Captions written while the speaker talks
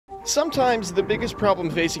Sometimes the biggest problem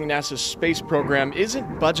facing NASA's space program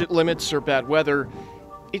isn't budget limits or bad weather,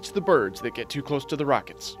 it's the birds that get too close to the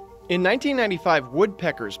rockets. In 1995,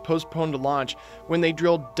 woodpeckers postponed a launch when they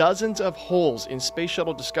drilled dozens of holes in Space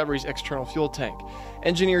Shuttle Discovery's external fuel tank.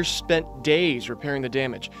 Engineers spent days repairing the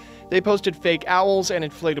damage. They posted fake owls and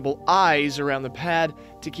inflatable eyes around the pad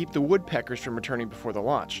to keep the woodpeckers from returning before the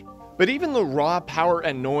launch. But even the raw power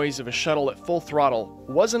and noise of a shuttle at full throttle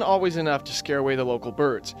wasn't always enough to scare away the local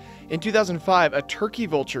birds. In 2005, a turkey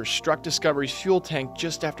vulture struck Discovery's fuel tank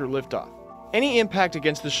just after liftoff. Any impact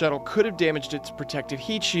against the shuttle could have damaged its protective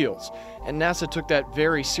heat shields, and NASA took that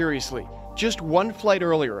very seriously. Just one flight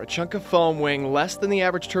earlier, a chunk of foam weighing less than the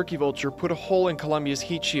average turkey vulture put a hole in Columbia's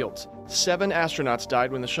heat shields. 7 astronauts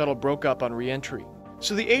died when the shuttle broke up on re-entry.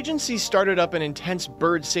 So the agency started up an intense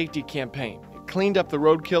bird safety campaign. It cleaned up the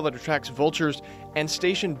roadkill that attracts vultures and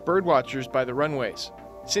stationed birdwatchers by the runways.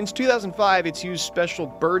 Since 2005, it's used special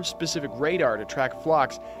bird-specific radar to track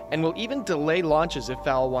flocks and will even delay launches if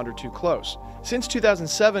fowl wander too close. Since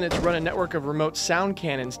 2007, it's run a network of remote sound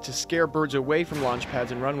cannons to scare birds away from launch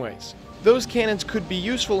pads and runways. Those cannons could be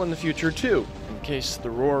useful in the future too, in case the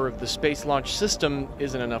roar of the Space Launch System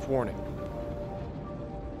isn't enough warning.